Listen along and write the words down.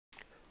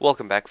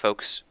Welcome back,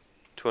 folks,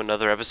 to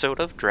another episode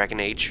of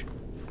Dragon Age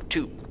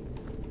 2.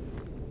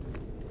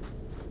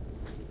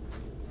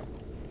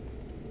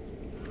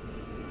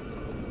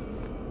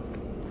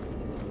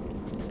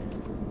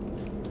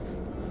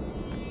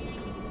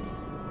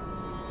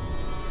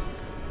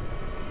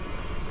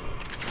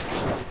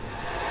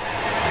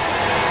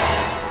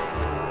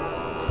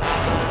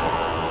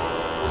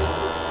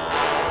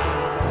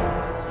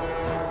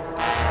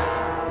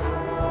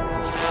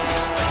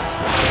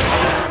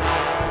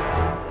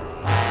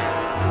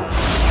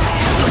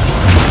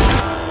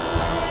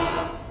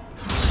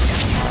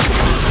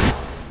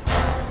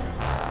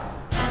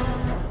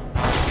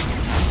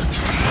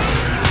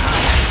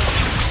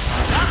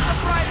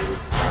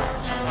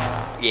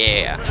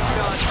 Yeah.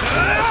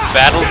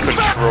 Battle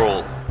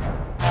control.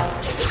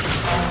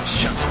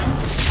 Shut up.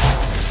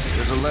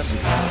 There's a lesson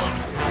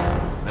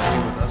here.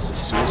 Messing with us is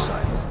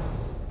suicidal.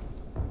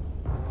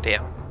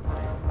 Damn.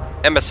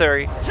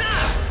 Emissary.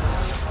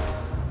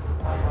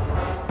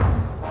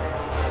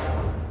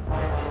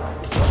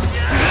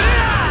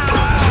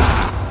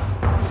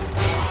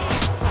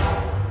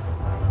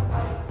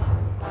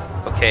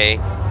 Okay.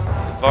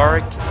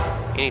 Varric,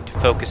 you need to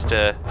focus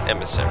to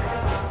Emissary.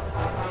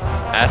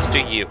 As do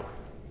you.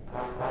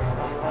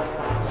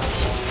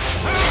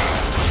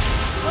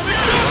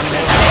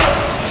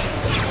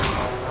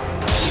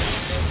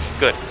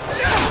 Good.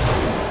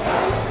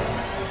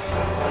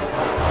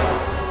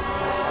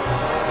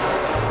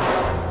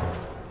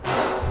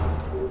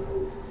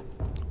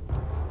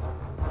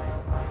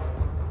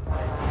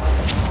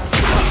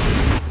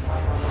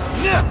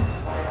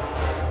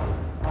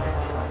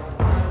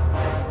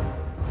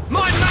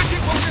 My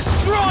magic will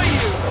destroy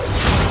you!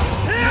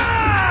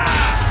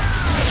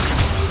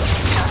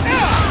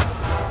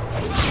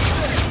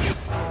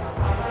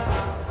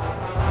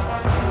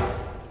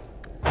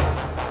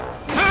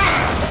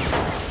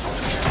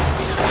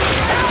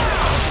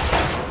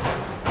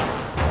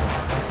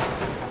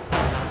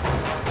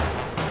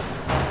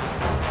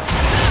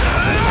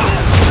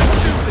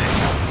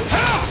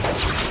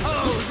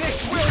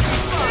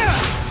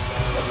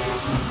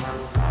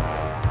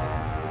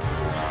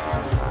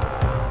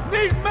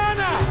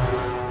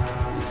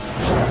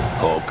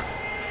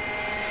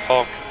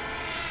 Honk.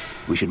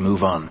 We should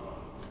move on.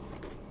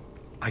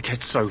 I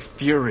get so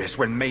furious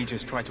when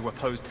mages try to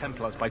oppose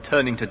Templars by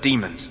turning to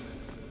demons.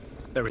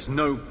 There is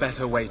no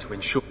better way to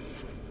ensure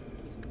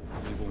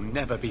we will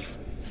never be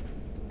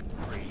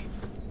free.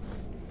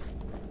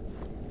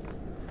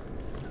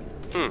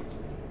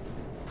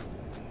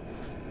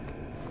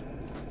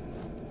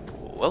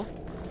 Well.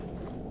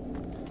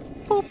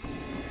 Boop.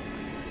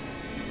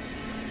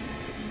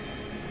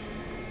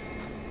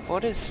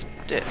 What is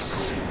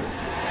this?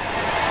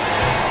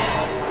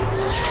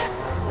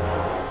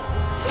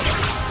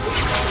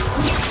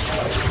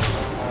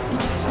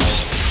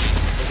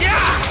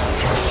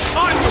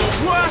 I'm your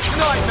worst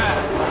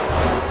nightmare!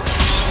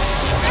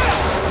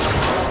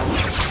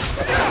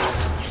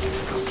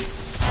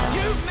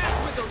 You mess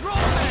with the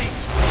wrong thing!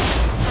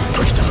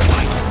 Push to the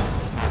right.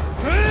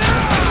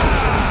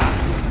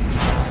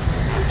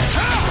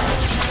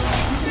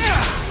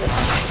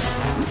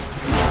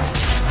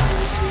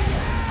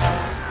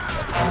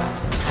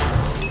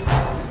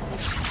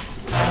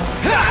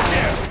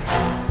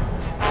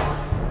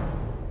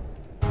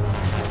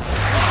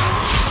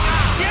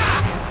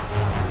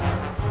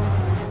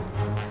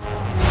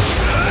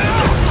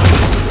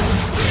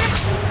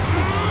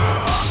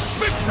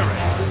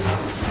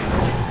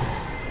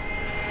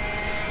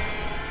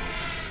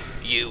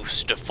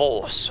 Use the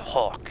Force,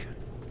 Hawk.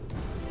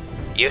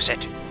 Use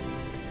it.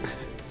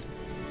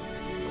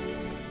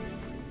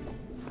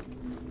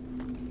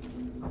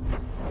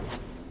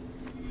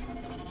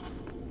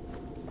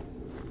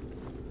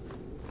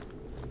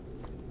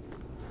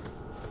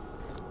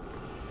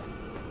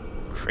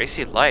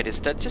 Crazy light,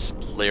 is that just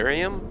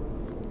lyrium?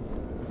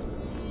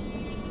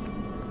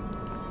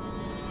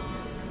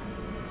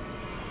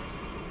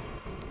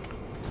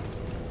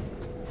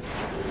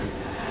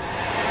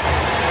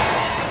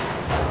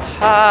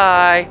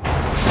 Hi!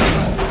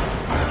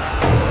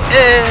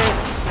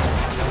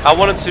 I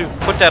wanted to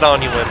put that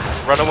on you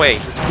and run away.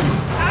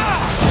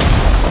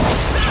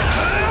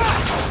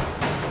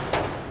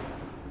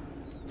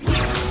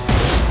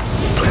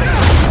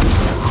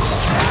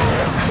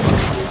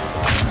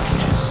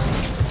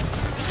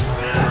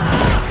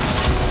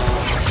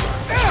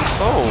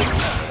 Oh.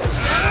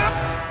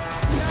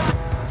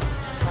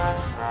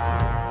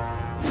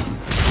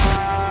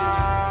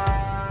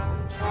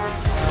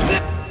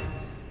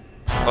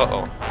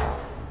 Uh-oh.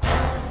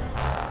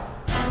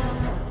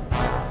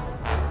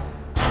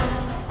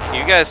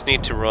 You guys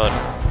need to run.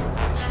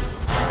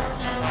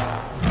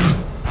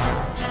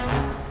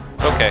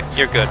 Okay,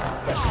 you're good.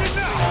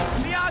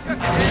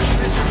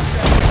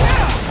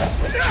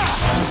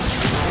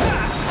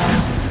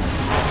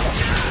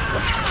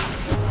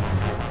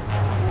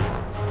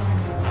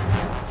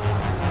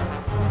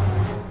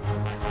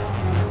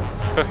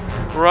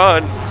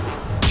 Run!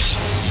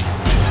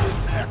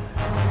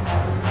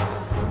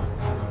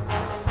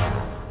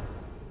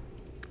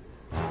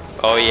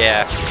 Oh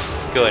yeah.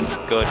 Good,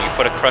 good. You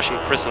put a crushing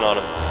prison on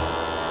him.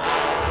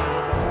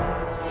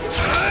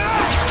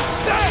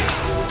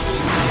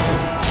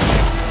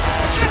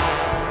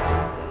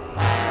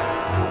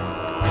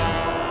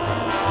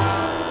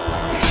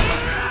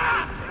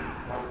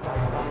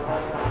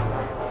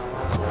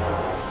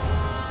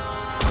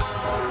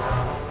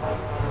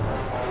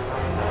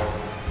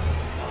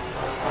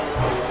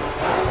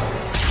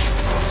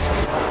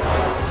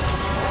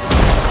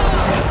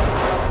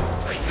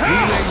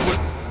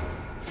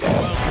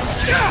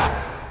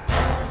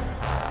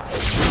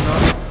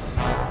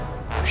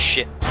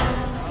 Shit.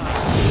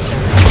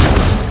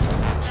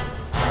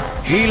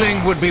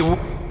 Healing would be... No,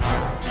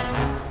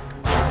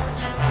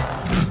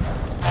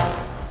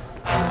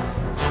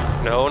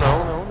 no,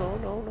 no, no,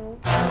 no, no.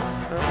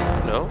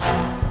 No.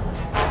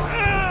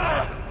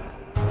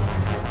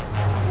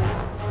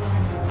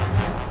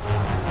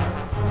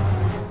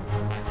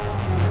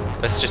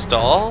 Let's just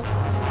all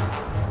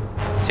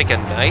take a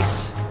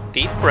nice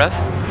deep breath.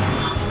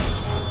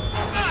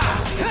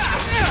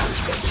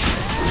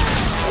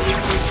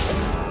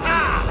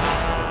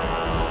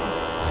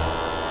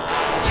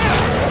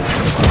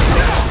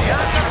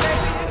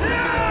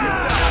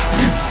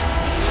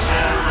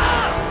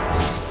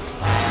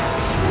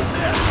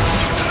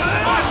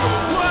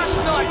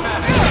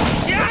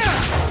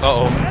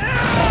 Uh-oh.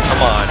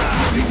 Come on.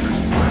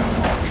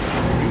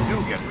 You do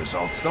get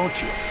results,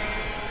 don't you?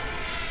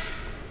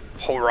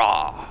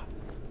 Hurrah!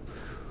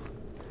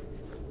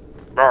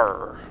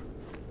 Brr.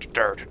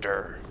 Dur, dur,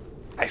 dur.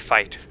 I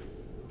fight.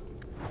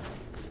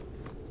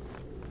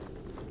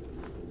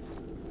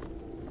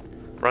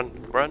 Run,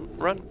 run,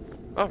 run.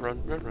 Oh,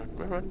 run, run, run,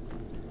 run, run.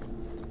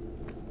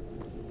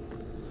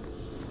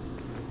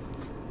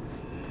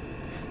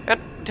 And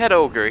that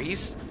ogre,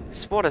 he's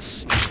what a...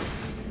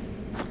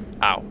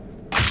 Ow.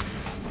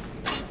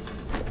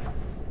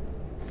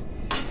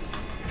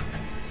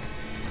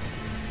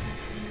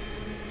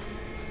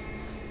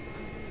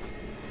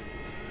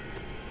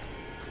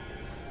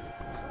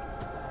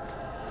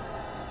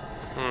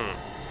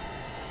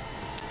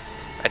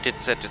 I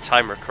did set the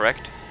timer,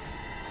 correct?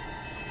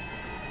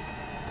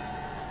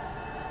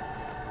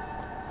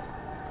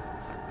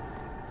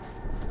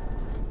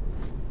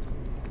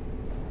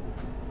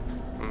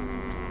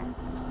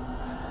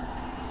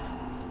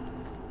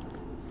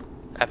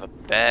 I have a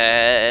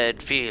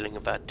bad feeling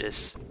about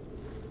this.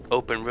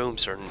 Open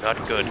rooms are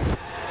not good.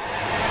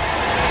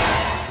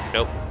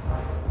 Nope.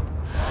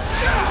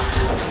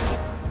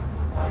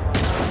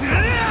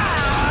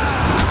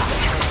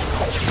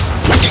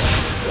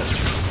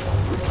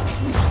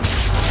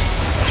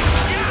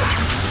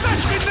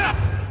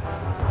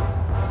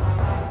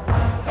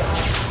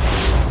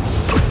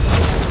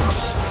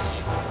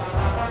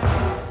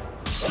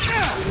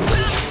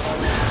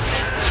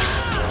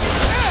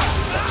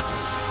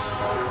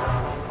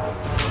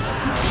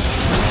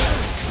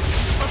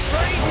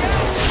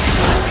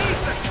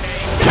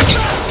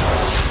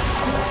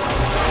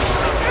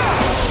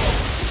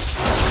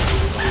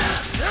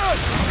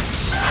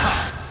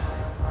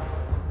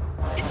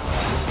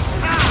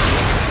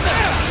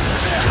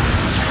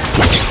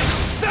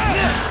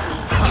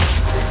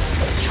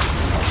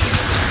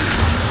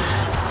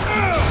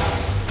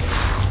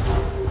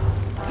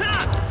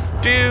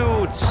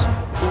 Dudes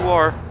who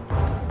are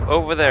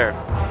over there.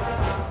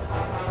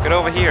 Get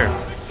over here.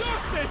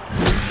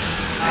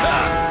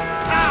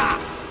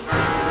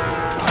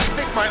 I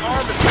think my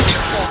arm is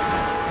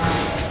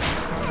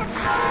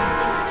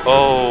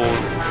Oh,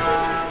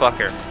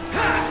 fucker.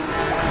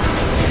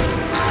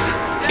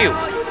 Phew.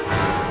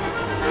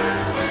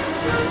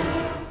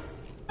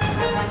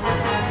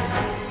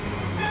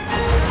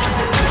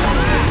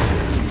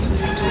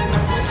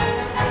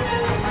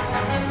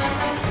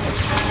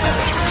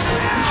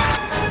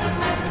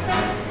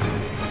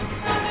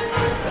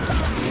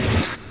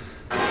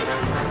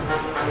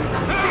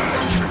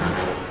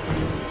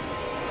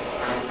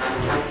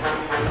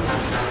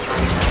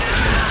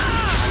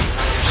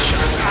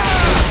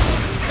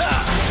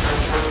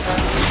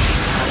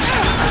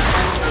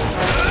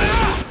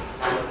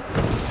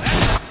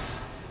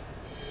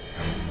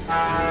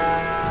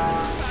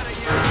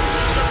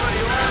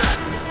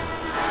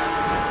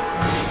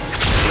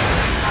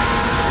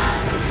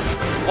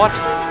 What?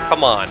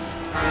 Come on.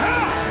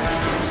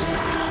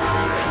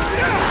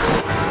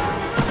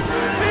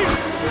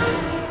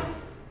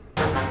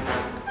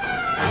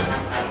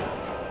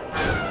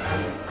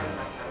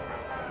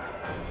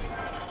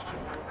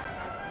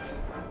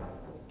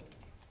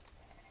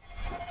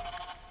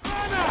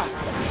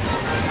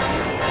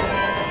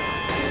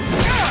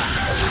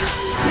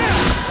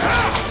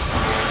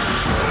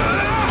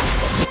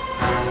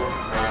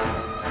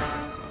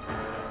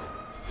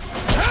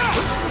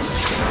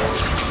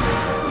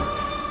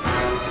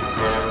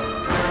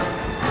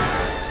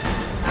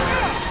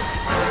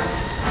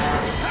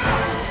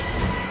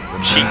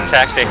 Cheat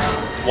Tactics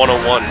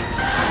 101.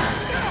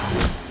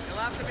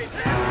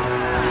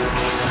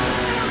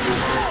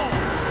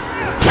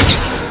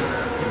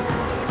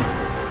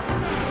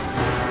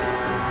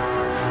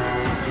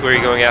 Who are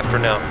you going after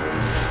now?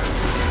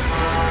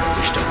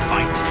 Wish to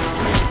fight.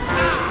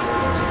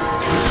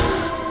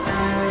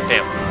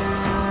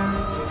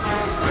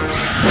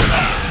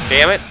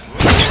 Damn it.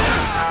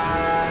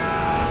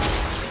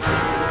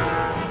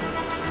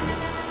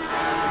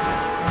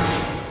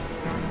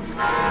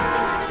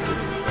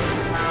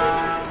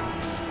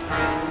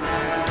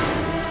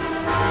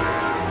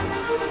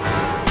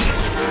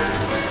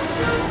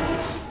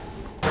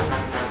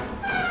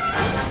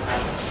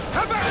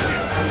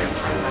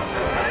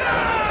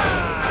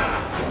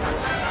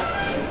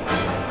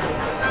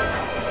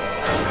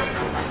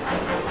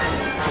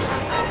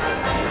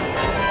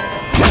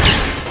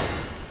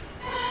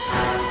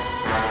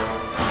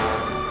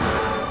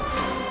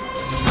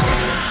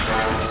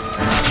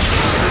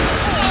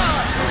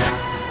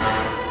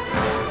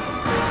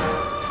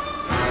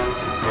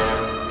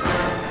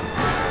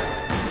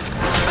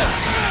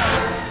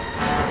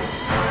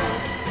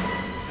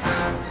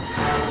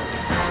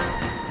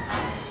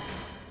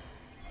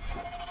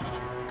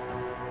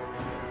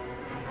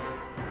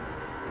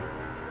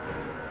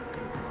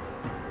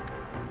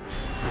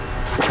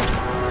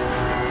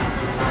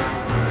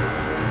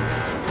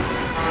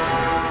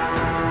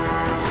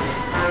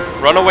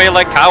 Run away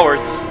like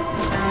cowards.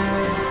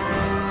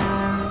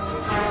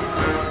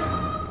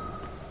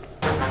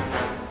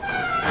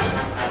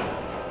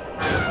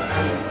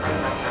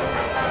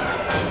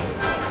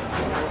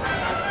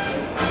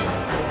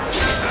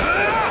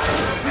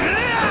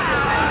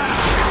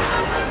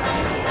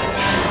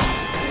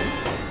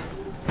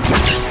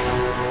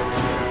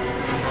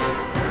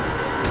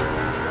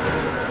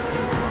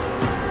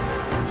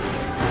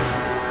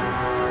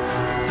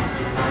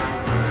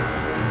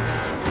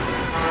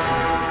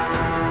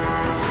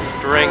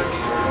 Drink.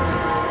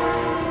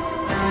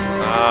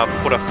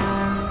 Put a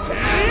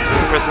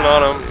prison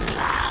on him.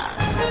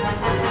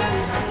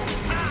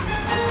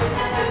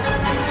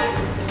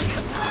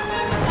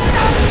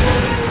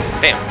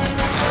 Damn.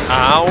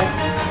 Ow.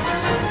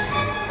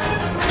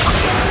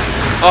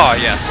 Oh,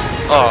 yes.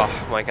 Oh,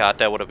 my God.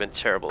 That would have been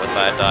terrible if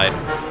I had died.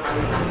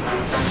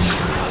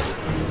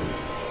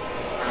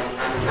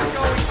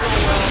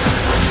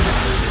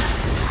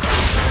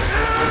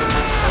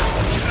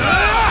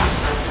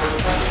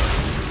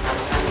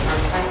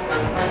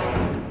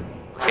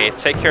 Okay,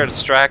 take care of the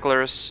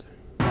stragglers.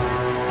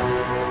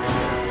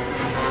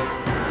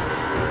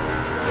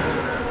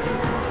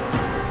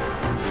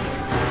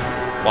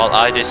 While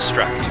I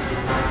distract.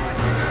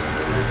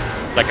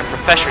 Like a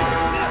professional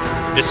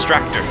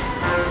distractor.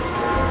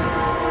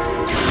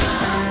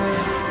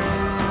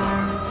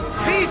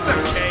 Piece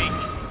of cake!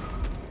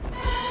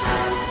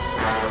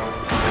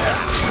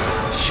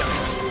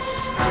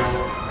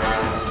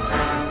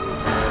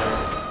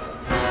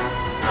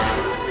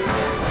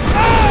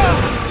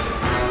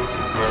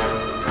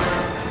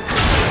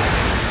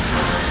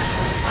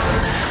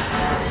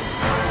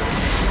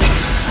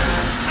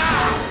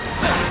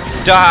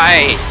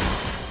 Die!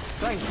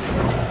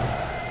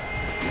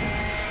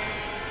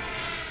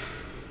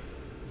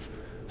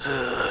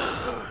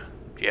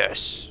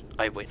 Yes,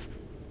 I win.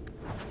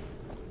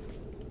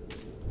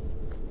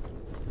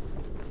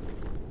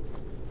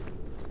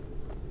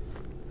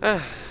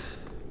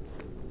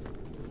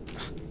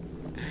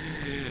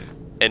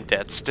 And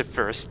that's the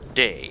first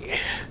day.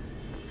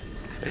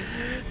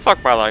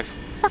 Fuck my life.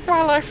 Fuck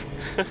my life.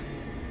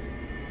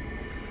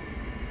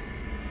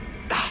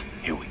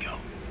 Here we go.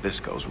 This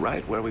goes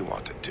right where we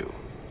want it to.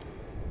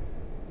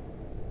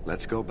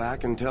 Let's go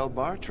back and tell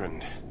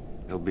Bartrand.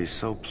 He'll be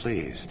so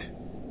pleased.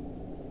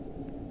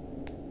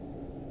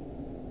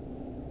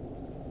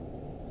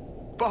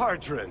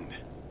 Bartrand,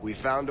 we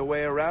found a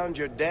way around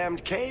your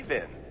damned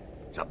cave-in.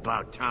 It's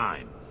about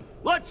time.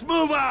 Let's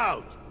move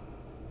out!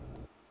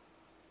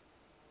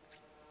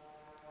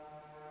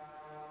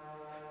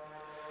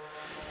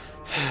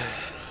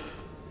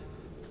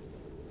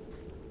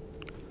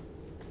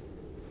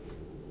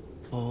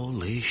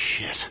 Holy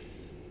shit.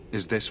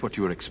 Is this what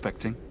you were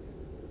expecting?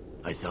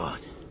 I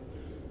thought.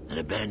 An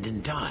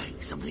abandoned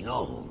dike, something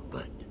old,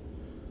 but...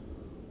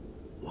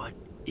 what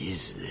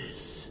is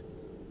this?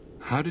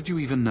 How did you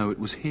even know it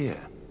was here?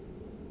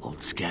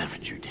 Old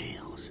scavenger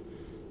tales.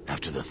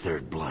 After the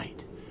third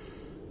blight.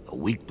 A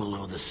week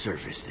below the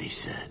surface, they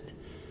said.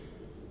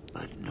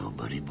 But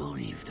nobody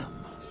believed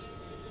them.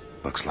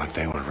 Looks like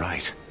they were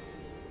right.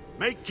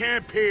 Make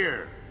camp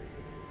here!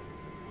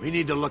 We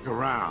need to look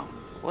around.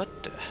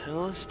 What the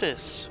hell is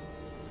this?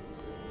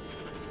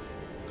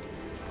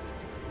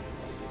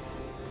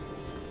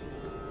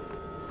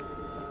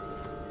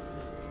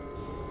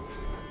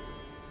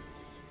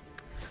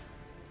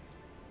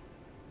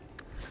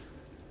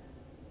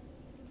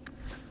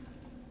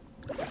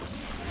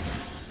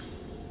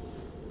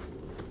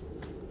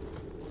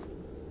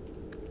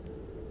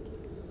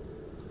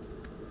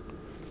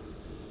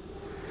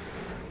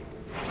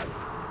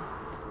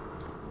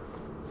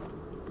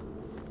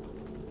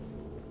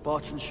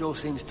 Bartrand sure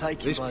seems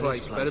taken This by place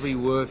this place. better be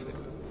worth it.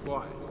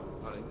 Why?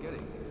 I don't get it.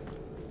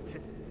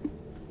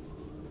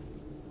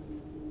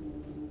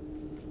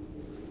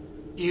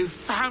 You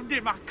found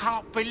him! I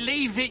can't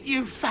believe it!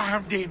 You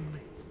found him!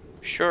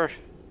 Sure.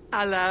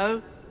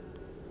 Hello?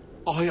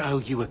 I owe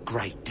you a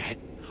great debt.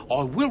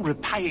 I will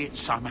repay it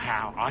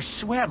somehow. I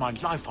swear my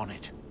life on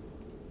it.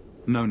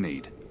 No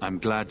need. I'm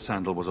glad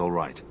Sandal was all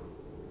right.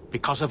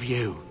 Because of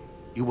you.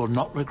 You will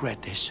not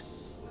regret this.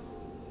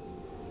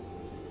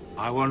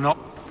 I will not...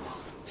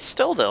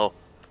 Still, though.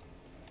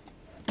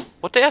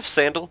 What the F,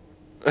 Sandal?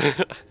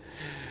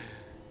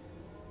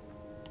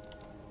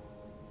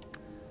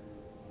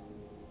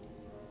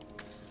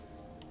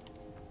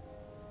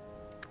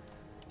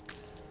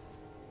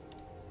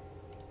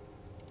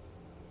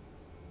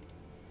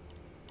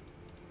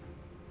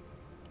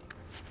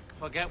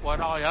 Forget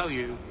what I owe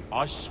you.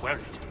 I swear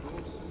it.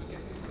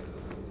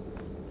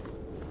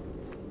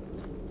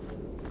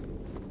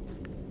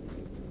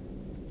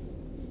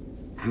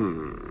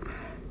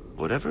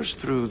 Whatever's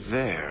through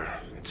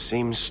there, it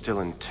seems still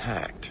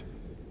intact.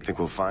 Think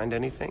we'll find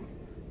anything?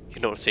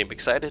 You don't seem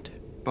excited.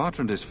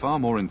 Bartrand is far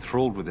more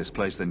enthralled with this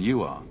place than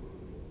you are.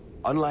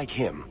 Unlike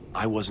him,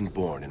 I wasn't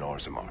born in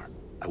Orzammar.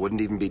 I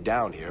wouldn't even be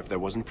down here if there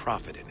wasn't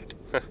profit in it.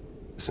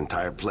 This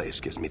entire place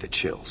gives me the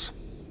chills.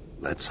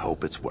 Let's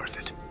hope it's worth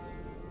it.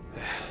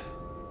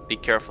 Be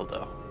careful,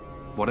 though.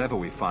 Whatever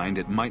we find,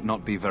 it might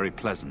not be very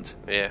pleasant.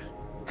 Yeah.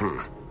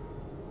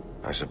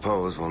 I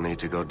suppose we'll need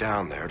to go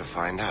down there to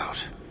find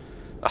out.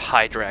 A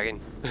high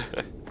dragon.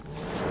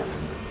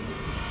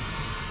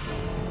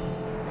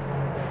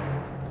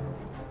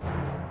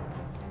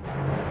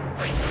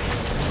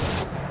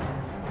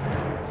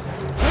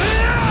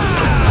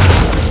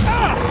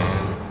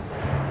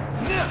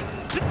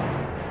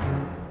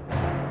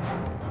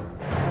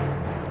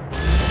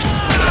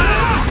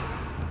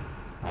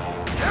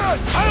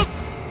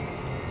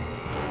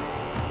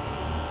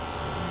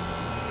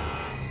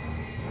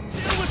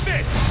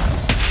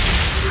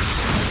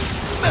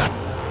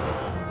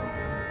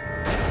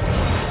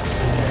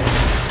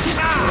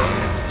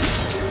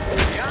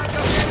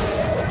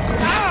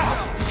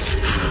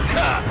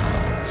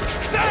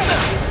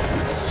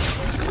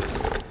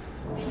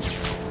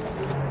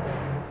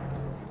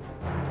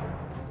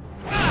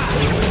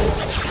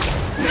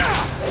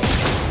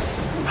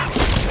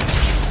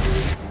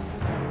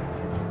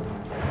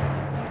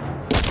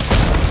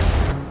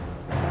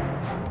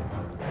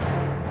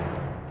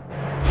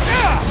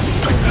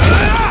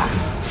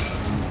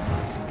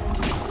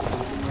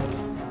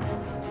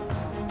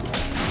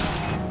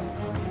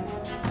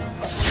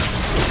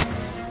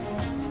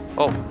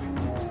 Oh,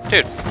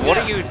 dude, what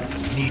are you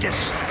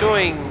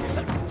doing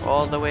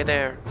all the way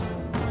there?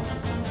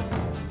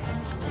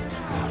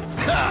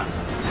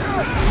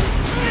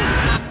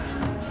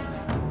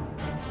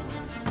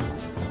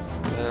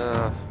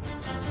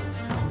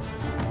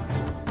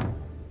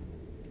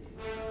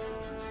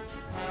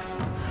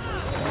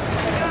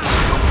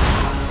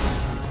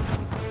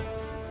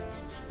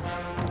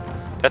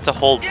 That's a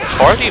whole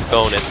party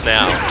bonus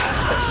now.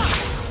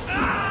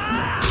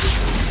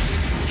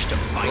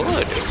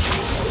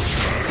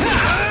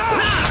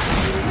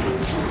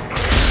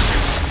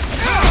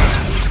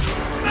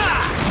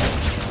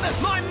 Good.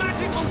 My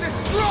magic will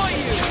destroy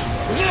you!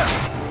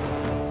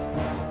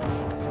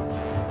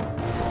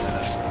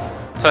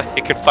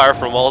 It can fire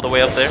from all the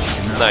way up there.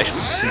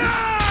 Nice.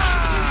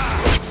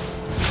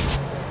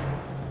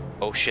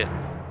 Oh shit.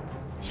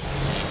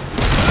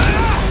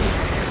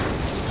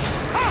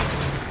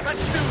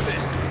 Let's do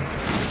this!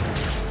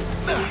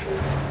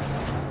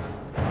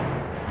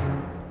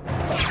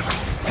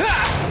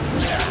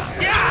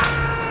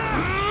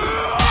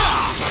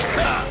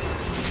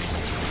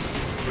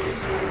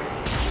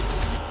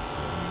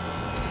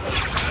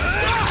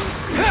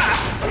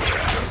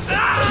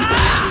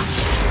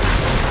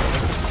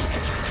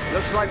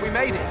 Looks like we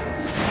made it.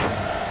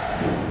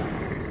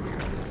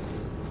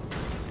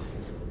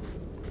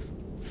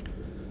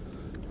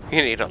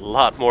 You need a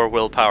lot more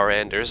willpower,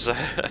 Anders.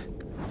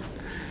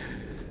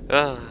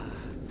 What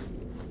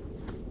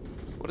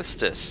is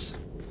this?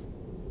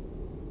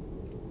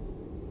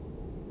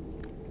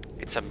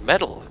 It's a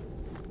medal.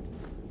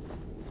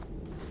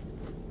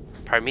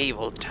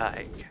 Primeval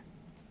tag.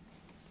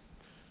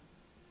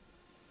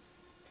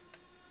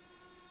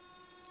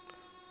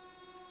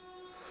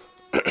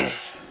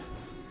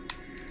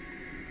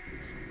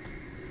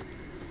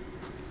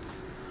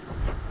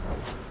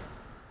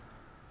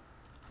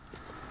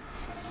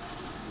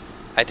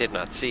 I did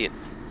not see it.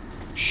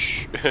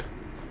 Shh.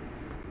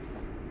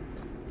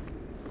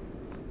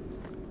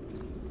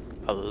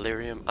 A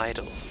lyrium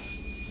idol.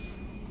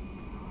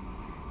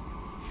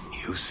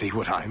 You see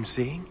what I'm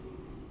seeing?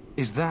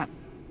 Is that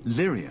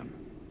lyrium?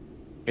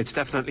 It's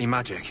definitely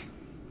magic.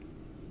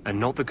 And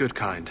not the good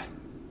kind.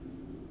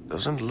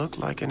 Doesn't look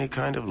like any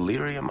kind of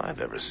lyrium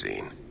I've ever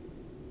seen.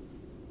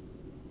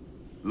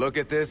 Look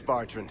at this,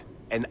 Bartrand.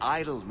 An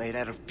idol made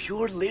out of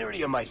pure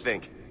lyrium, I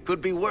think.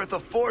 Could be worth a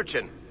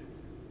fortune.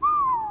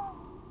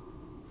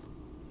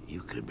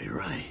 You could be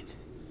right.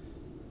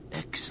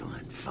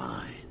 Excellent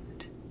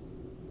find.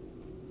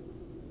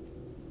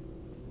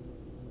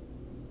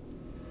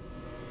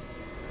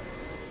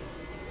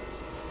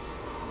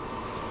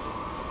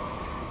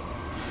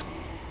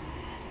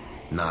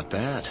 Not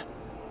bad.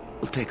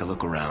 We'll take a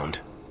look around.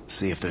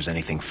 See if there's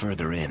anything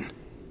further in.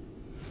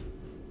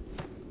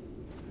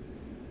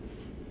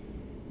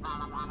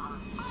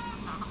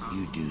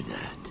 You do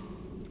that.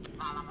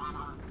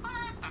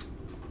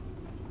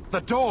 The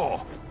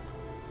door!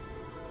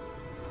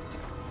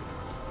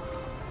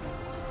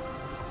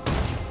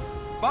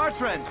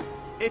 Bartrand!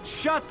 It's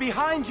shut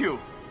behind you!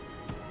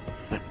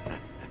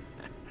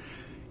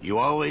 You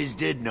always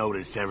did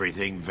notice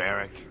everything,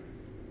 Varric.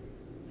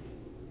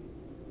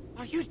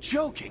 Are you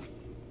joking?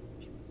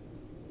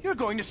 You're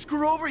going to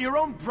screw over your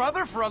own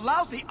brother for a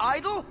lousy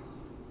idol?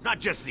 It's not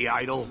just the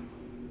idol.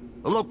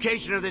 The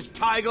location of this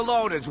tag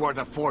alone is worth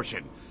a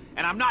fortune,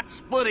 and I'm not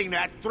splitting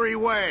that 3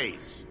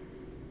 ways.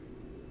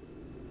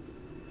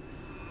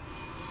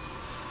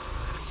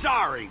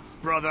 Sorry,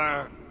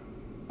 brother.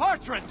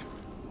 Bartrand!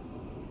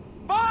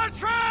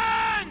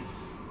 Bartrand!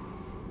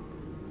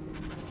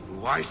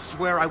 Oh, I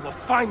swear I will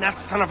find that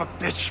son of a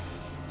bitch.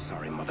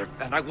 Sorry, Mother,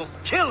 and I will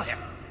kill him.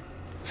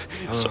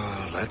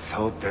 Let's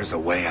hope there's a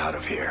way out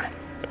of here.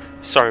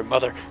 Sorry,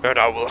 Mother, and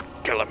I will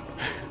kill him.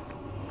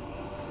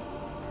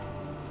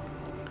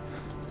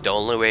 The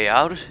only way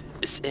out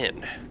is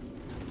in.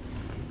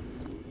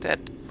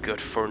 That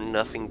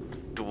good-for-nothing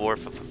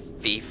dwarf of a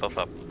thief of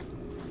a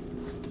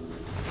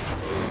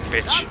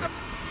bitch.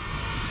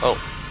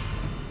 Oh.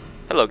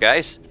 Hello,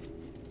 guys.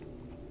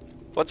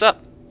 What's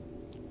up?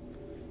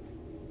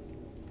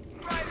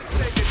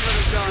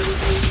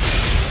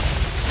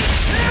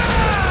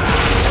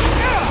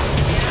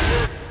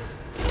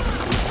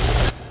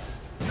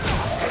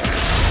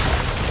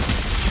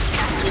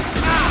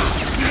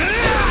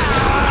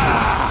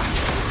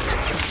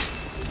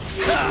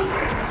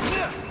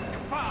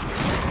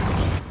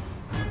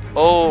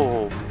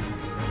 Oh.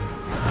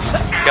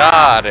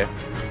 God.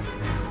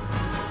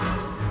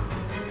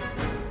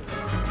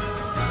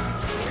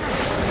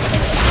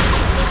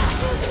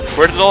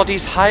 Where did all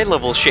these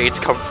high-level shades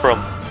come from?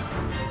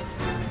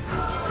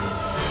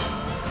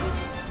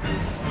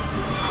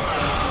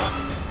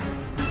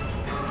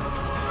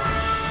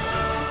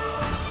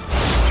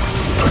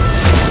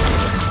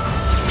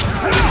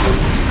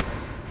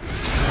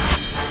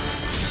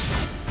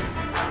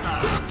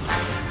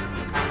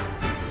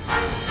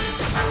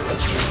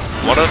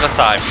 One at a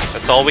time.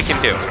 That's all we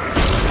can do.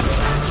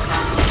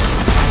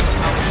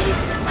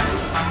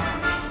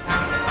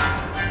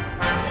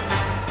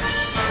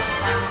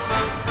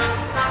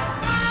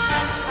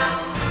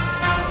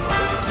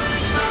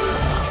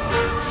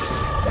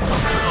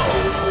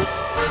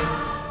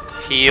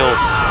 Heal.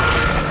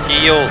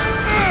 Heal.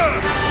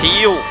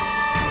 Heal.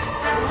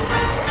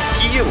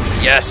 Heal.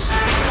 Yes.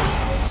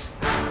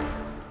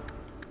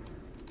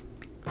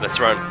 Let's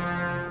run.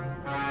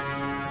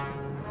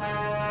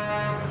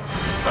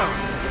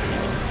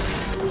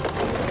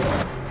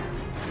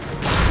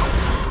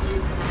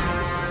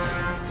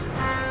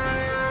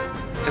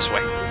 This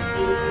way.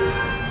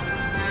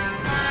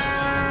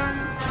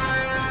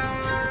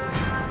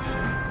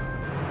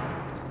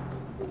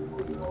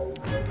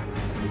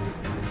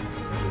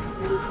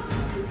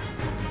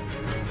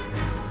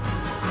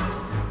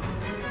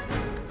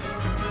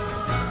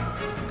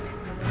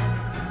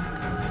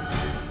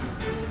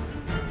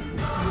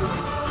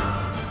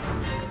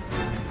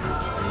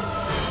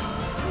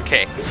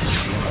 Okay.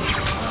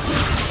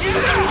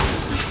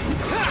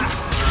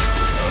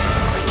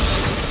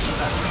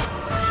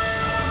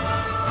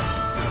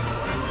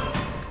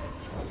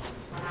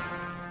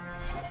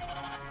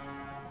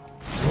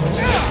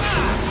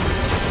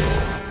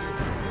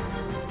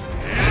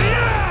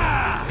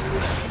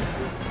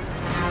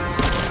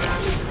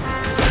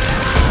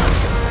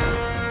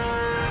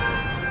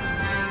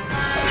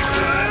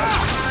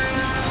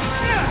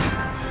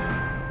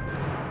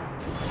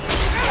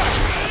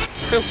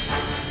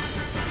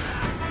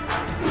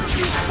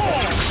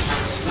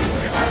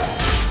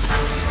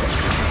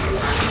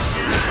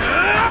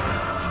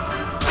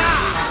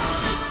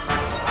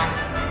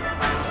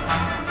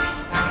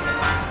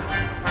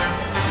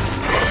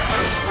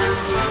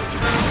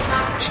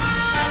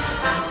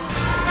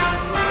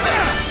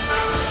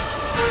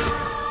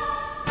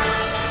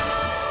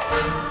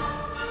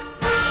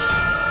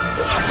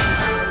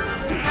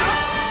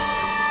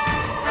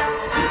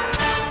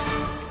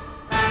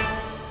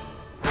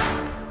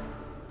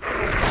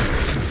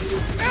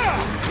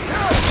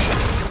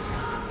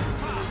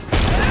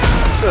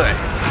 Good.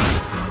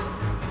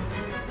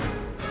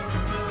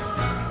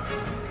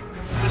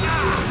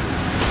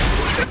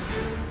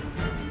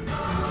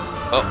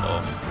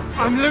 Uh-oh.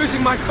 I'm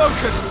losing my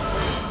focus.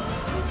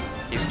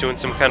 He's doing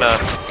some kind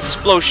of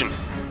explosion.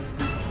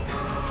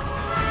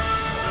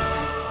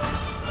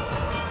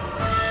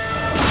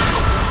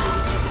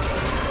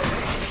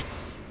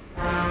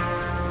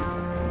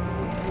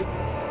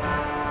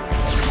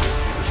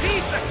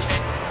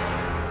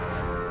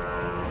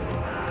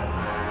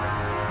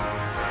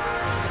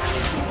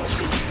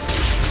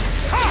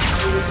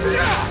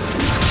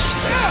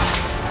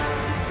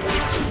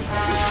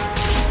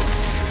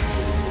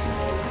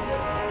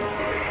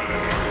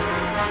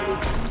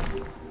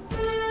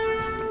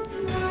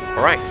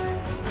 Alright.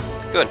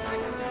 Good.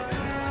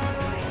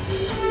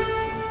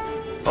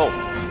 Oh,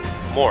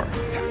 more.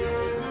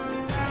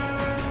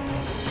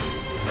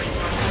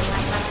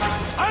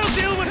 I'll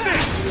deal with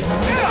this!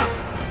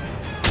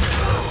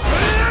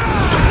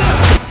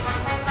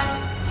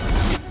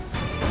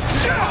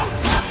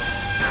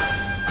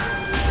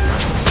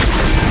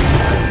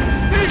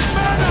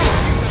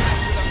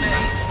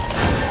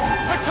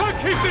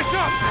 this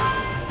up!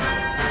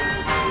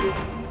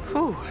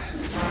 Whew.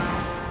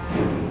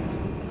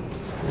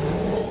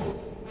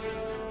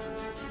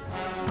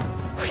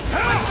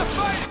 Help the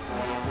fight!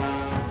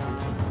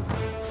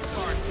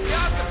 Sorry, the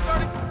odds are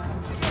starting.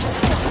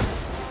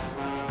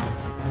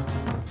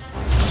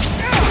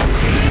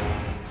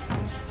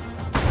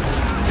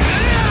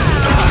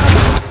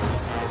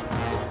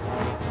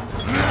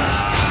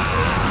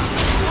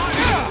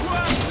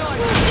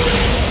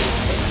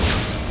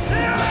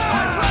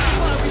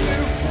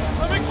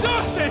 I'm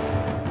exhausted!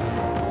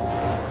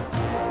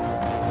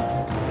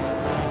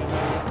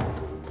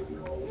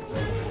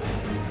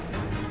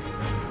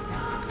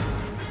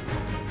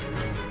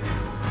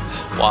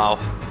 Wow.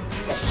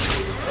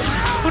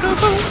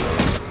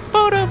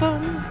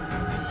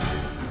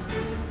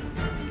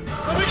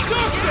 I'm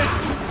exhausted!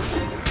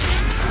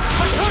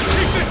 I can't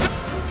keep this up!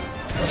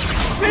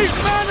 Need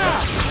mana!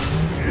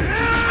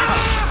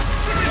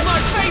 This is my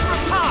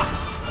favorite part!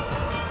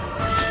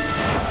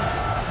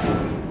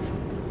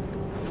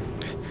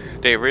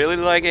 They really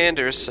like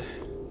Anders.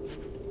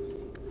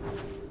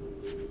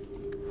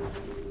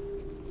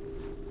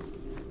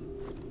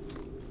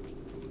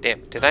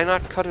 Damn, did I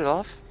not cut it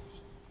off?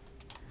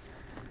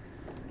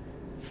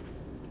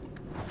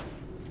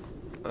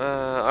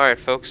 Alright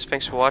folks,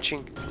 thanks for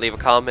watching. Leave a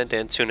comment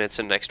and tune in to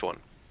the next one.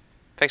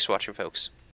 Thanks for watching folks.